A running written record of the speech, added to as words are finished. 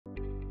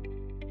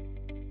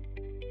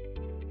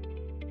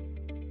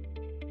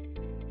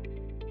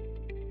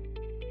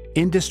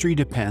Industry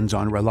depends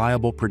on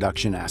reliable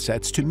production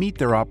assets to meet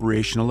their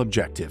operational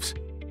objectives.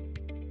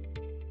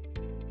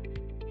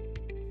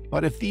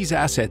 But if these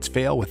assets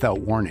fail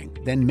without warning,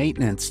 then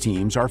maintenance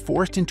teams are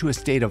forced into a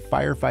state of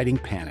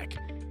firefighting panic.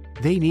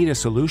 They need a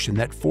solution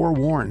that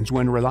forewarns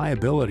when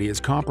reliability is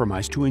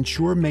compromised to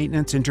ensure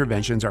maintenance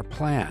interventions are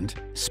planned,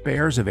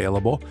 spares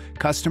available,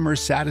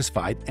 customers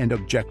satisfied, and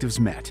objectives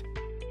met.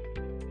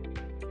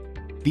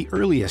 The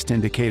earliest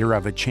indicator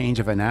of a change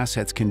of an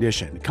asset's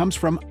condition comes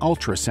from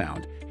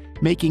ultrasound,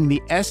 making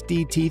the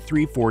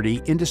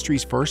SDT340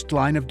 industry's first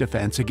line of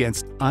defense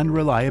against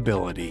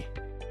unreliability.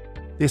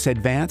 This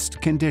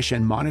advanced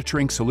condition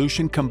monitoring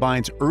solution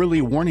combines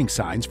early warning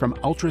signs from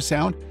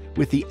ultrasound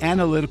with the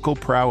analytical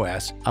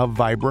prowess of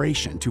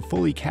vibration to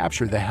fully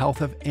capture the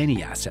health of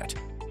any asset.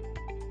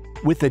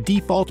 With a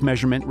default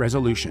measurement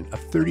resolution of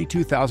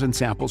 32,000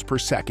 samples per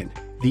second,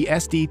 the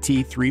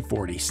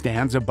SDT340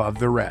 stands above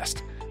the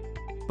rest.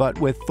 But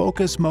with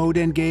focus mode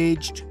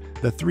engaged,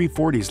 the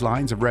 340's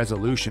lines of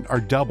resolution are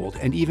doubled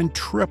and even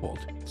tripled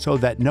so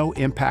that no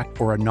impact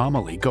or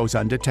anomaly goes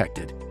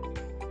undetected.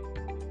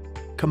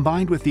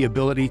 Combined with the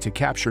ability to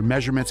capture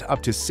measurements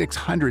up to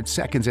 600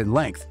 seconds in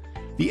length,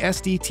 the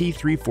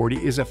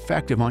SDT340 is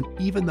effective on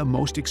even the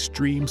most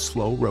extreme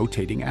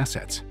slow-rotating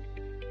assets.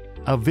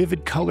 A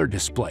vivid color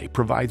display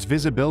provides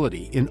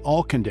visibility in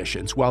all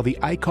conditions, while the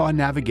icon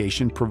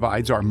navigation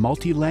provides our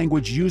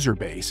multi-language user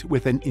base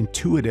with an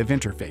intuitive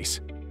interface.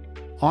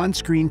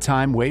 On-screen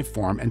time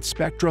waveform and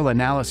spectral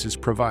analysis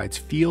provides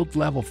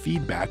field-level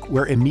feedback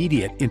where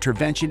immediate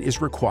intervention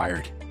is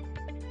required.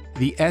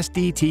 The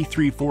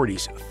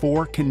SDT340's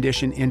 4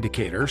 condition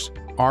indicators,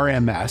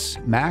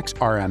 RMS, max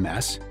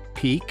RMS,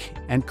 peak,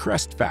 and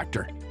crest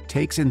factor,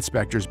 takes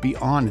inspectors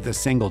beyond the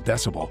single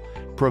decibel,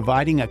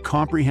 providing a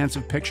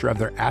comprehensive picture of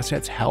their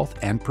asset's health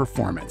and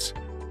performance.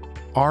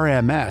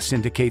 RMS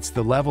indicates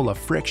the level of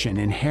friction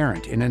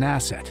inherent in an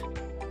asset.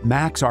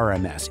 Max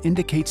RMS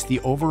indicates the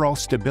overall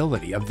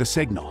stability of the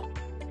signal.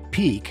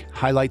 Peak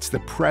highlights the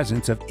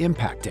presence of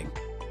impacting,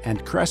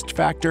 and crest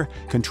factor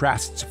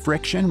contrasts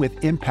friction with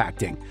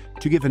impacting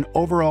to give an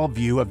overall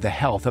view of the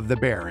health of the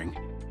bearing.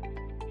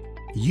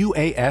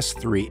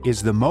 UAS3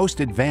 is the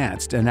most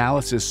advanced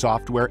analysis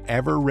software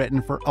ever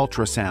written for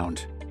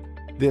ultrasound.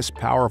 This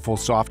powerful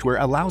software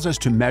allows us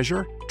to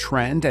measure,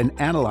 trend, and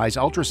analyze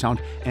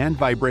ultrasound and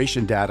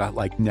vibration data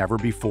like never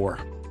before.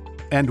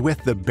 And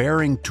with the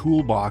Bearing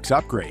Toolbox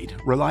upgrade,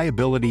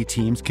 reliability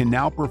teams can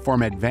now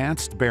perform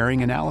advanced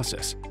bearing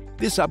analysis.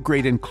 This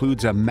upgrade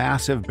includes a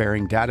massive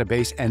bearing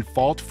database and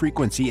fault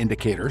frequency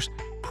indicators,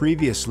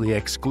 previously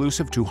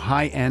exclusive to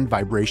high-end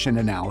vibration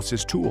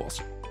analysis tools.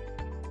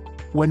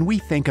 When we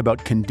think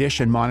about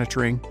condition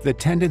monitoring, the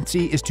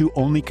tendency is to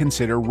only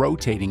consider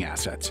rotating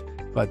assets,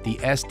 but the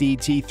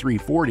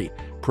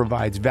SDT340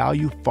 provides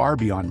value far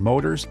beyond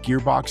motors,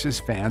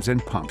 gearboxes, fans,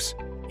 and pumps.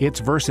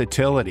 Its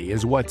versatility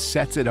is what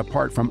sets it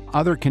apart from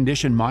other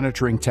condition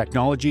monitoring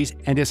technologies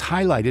and is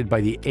highlighted by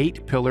the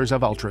 8 pillars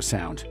of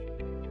ultrasound.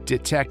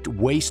 Detect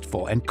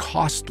wasteful and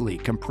costly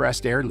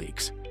compressed air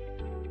leaks.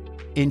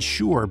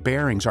 Ensure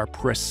bearings are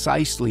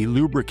precisely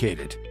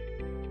lubricated.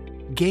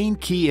 Gain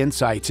key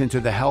insights into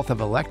the health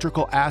of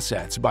electrical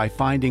assets by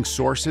finding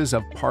sources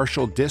of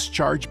partial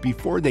discharge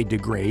before they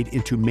degrade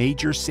into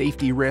major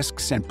safety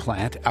risks and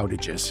plant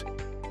outages.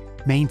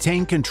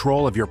 Maintain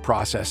control of your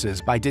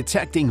processes by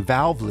detecting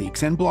valve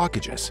leaks and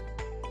blockages.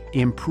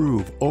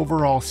 Improve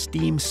overall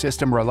steam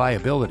system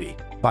reliability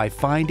by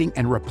finding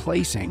and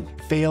replacing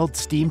failed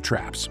steam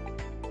traps.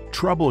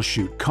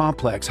 Troubleshoot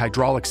complex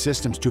hydraulic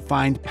systems to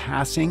find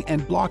passing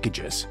and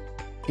blockages.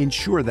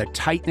 Ensure the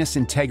tightness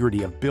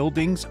integrity of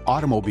buildings,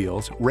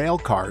 automobiles, rail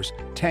cars,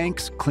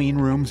 tanks, clean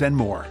rooms, and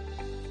more.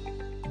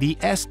 The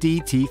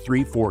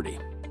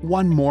SDT340.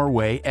 One more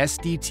way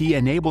SDT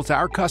enables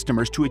our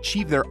customers to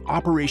achieve their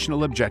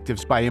operational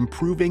objectives by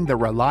improving the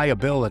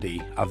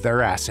reliability of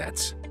their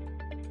assets.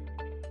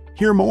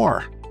 Hear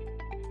more